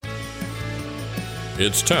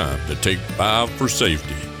It's time to take 5 for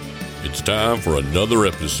safety. It's time for another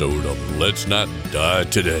episode of Let's Not Die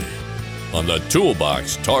Today on the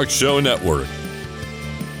Toolbox Talk Show Network.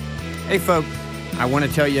 Hey folks, I want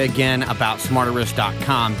to tell you again about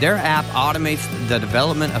SmarterRisk.com. Their app automates the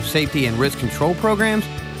development of safety and risk control programs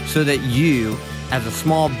so that you, as a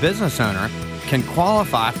small business owner, can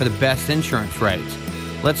qualify for the best insurance rates.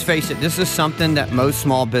 Let's face it, this is something that most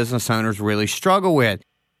small business owners really struggle with.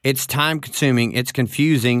 It's time-consuming, it's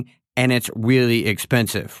confusing, and it's really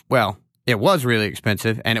expensive. Well, it was really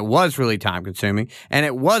expensive, and it was really time-consuming, and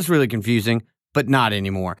it was really confusing, but not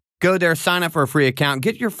anymore. Go there, sign up for a free account,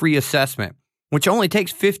 get your free assessment, which only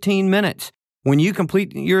takes 15 minutes. When you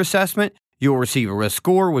complete your assessment, you'll receive a risk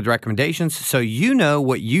score with recommendations so you know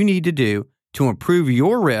what you need to do to improve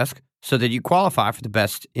your risk so that you qualify for the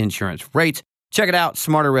best insurance rates. Check it out,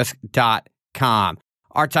 smarterrisk.com.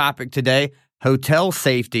 Our topic today, hotel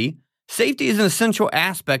safety. Safety is an essential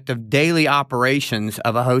aspect of daily operations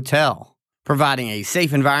of a hotel. Providing a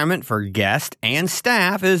safe environment for guests and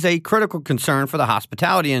staff is a critical concern for the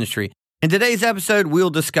hospitality industry. In today's episode,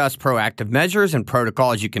 we'll discuss proactive measures and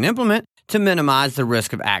protocols you can implement to minimize the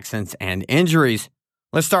risk of accidents and injuries.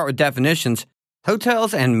 Let's start with definitions.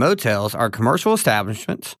 Hotels and motels are commercial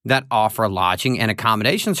establishments that offer lodging and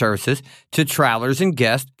accommodation services to travelers and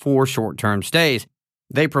guests for short-term stays.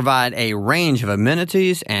 They provide a range of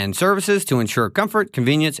amenities and services to ensure comfort,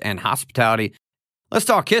 convenience, and hospitality. Let's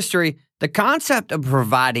talk history. The concept of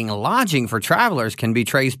providing lodging for travelers can be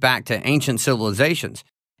traced back to ancient civilizations.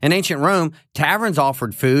 In ancient Rome, taverns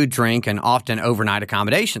offered food, drink, and often overnight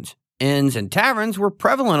accommodations. Inns and taverns were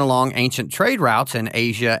prevalent along ancient trade routes in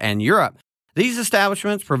Asia and Europe. These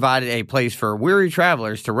establishments provided a place for weary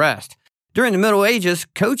travelers to rest. During the Middle Ages,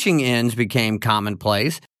 coaching inns became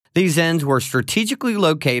commonplace. These inns were strategically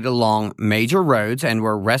located along major roads and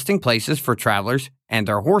were resting places for travelers and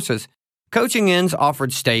their horses. Coaching inns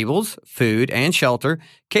offered stables, food, and shelter,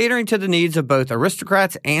 catering to the needs of both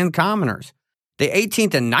aristocrats and commoners. The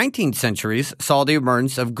 18th and 19th centuries saw the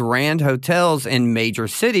emergence of grand hotels in major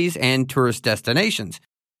cities and tourist destinations.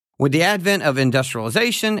 With the advent of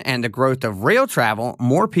industrialization and the growth of rail travel,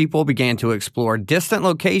 more people began to explore distant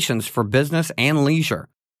locations for business and leisure.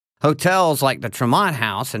 Hotels like the Tremont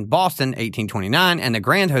House in Boston, 1829, and the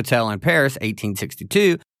Grand Hotel in Paris,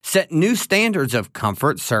 1862, set new standards of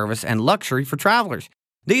comfort, service, and luxury for travelers.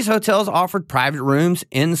 These hotels offered private rooms,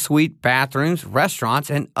 en-suite bathrooms,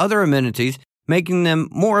 restaurants, and other amenities, making them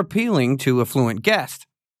more appealing to affluent guests.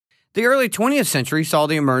 The early 20th century saw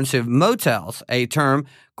the emergence of motels, a term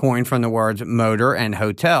coined from the words motor and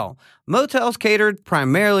hotel. Motels catered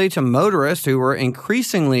primarily to motorists who were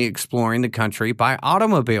increasingly exploring the country by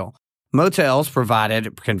automobile. Motels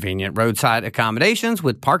provided convenient roadside accommodations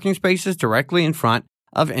with parking spaces directly in front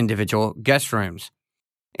of individual guest rooms.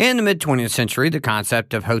 In the mid-20th century, the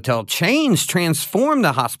concept of hotel chains transformed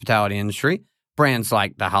the hospitality industry. Brands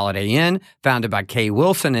like the Holiday Inn, founded by Kay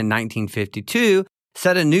Wilson in 1952,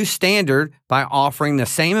 set a new standard by offering the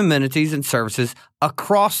same amenities and services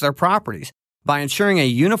across their properties. By ensuring a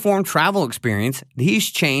uniform travel experience, these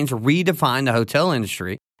chains redefined the hotel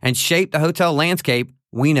industry and shaped the hotel landscape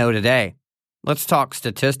we know today. Let's talk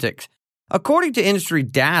statistics. According to industry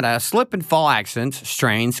data, slip and fall accidents,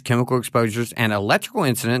 strains, chemical exposures, and electrical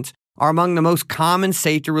incidents are among the most common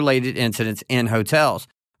safety-related incidents in hotels.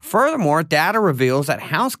 Furthermore, data reveals that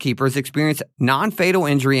housekeepers experience non-fatal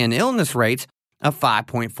injury and illness rates of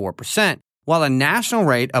 5.4%, while the national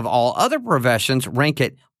rate of all other professions rank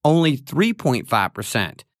at only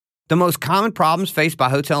 3.5%. The most common problems faced by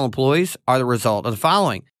hotel employees are the result of the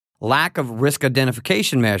following: lack of risk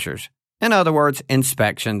identification measures, in other words,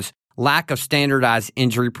 inspections, lack of standardized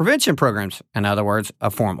injury prevention programs, in other words, a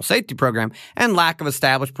formal safety program, and lack of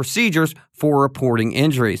established procedures for reporting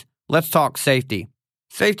injuries. Let's talk safety.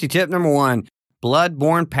 Safety tip number 1,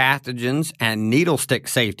 blood-borne pathogens and needle stick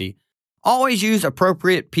safety. Always use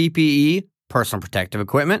appropriate PPE, personal protective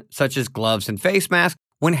equipment, such as gloves and face masks,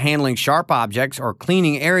 when handling sharp objects or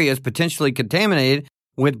cleaning areas potentially contaminated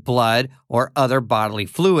with blood or other bodily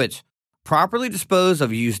fluids. Properly dispose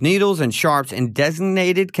of used needles and sharps in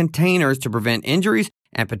designated containers to prevent injuries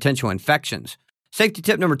and potential infections. Safety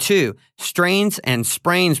tip number 2, strains and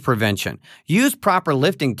sprains prevention. Use proper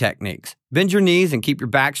lifting techniques. Bend your knees and keep your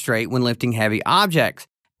back straight when lifting heavy objects.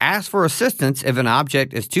 Ask for assistance if an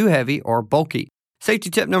object is too heavy or bulky.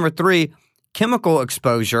 Safety tip number 3, chemical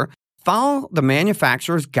exposure. Follow the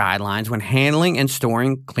manufacturer's guidelines when handling and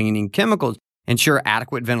storing cleaning chemicals. Ensure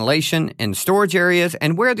adequate ventilation in storage areas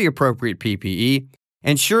and wear the appropriate PPE.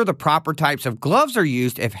 Ensure the proper types of gloves are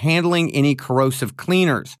used if handling any corrosive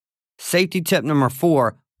cleaners. Safety tip number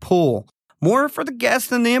 4, pool. more for the guests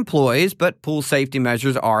than the employees, but pool safety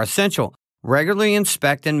measures are essential. Regularly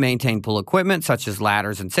inspect and maintain pool equipment such as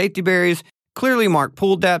ladders and safety barriers, clearly mark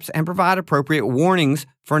pool depths, and provide appropriate warnings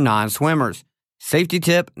for non-swimmers. Safety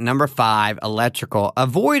tip number 5, electrical.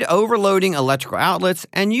 Avoid overloading electrical outlets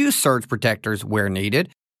and use surge protectors where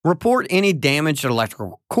needed. Report any damaged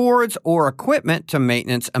electrical cords or equipment to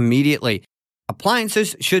maintenance immediately.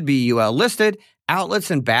 Appliances should be UL listed. Outlets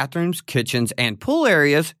in bathrooms, kitchens, and pool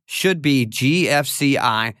areas should be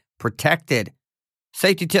GFCI protected.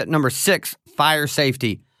 Safety tip number 6, fire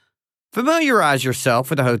safety. Familiarize yourself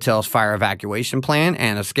with the hotel's fire evacuation plan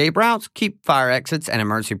and escape routes. Keep fire exits and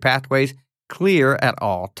emergency pathways clear at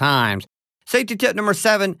all times. Safety tip number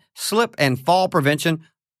 7, slip and fall prevention.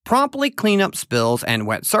 Promptly clean up spills and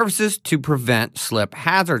wet surfaces to prevent slip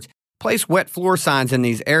hazards. Place wet floor signs in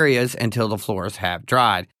these areas until the floors have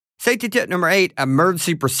dried. Safety tip number 8,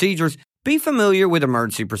 emergency procedures. Be familiar with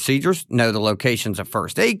emergency procedures. Know the locations of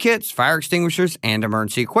first aid kits, fire extinguishers, and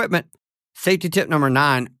emergency equipment. Safety tip number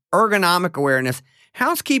 9, ergonomic awareness.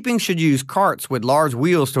 Housekeeping should use carts with large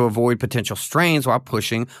wheels to avoid potential strains while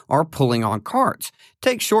pushing or pulling on carts.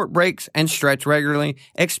 Take short breaks and stretch regularly,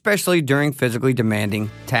 especially during physically demanding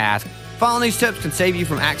tasks. Following these tips can save you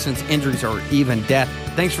from accidents, injuries, or even death.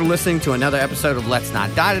 Thanks for listening to another episode of Let's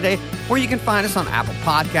Not Die Today, where you can find us on Apple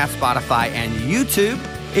Podcasts, Spotify, and YouTube.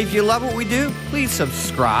 If you love what we do, please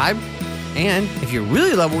subscribe. And if you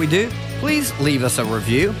really love what we do, please leave us a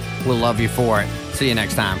review. We'll love you for it. See you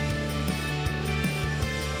next time.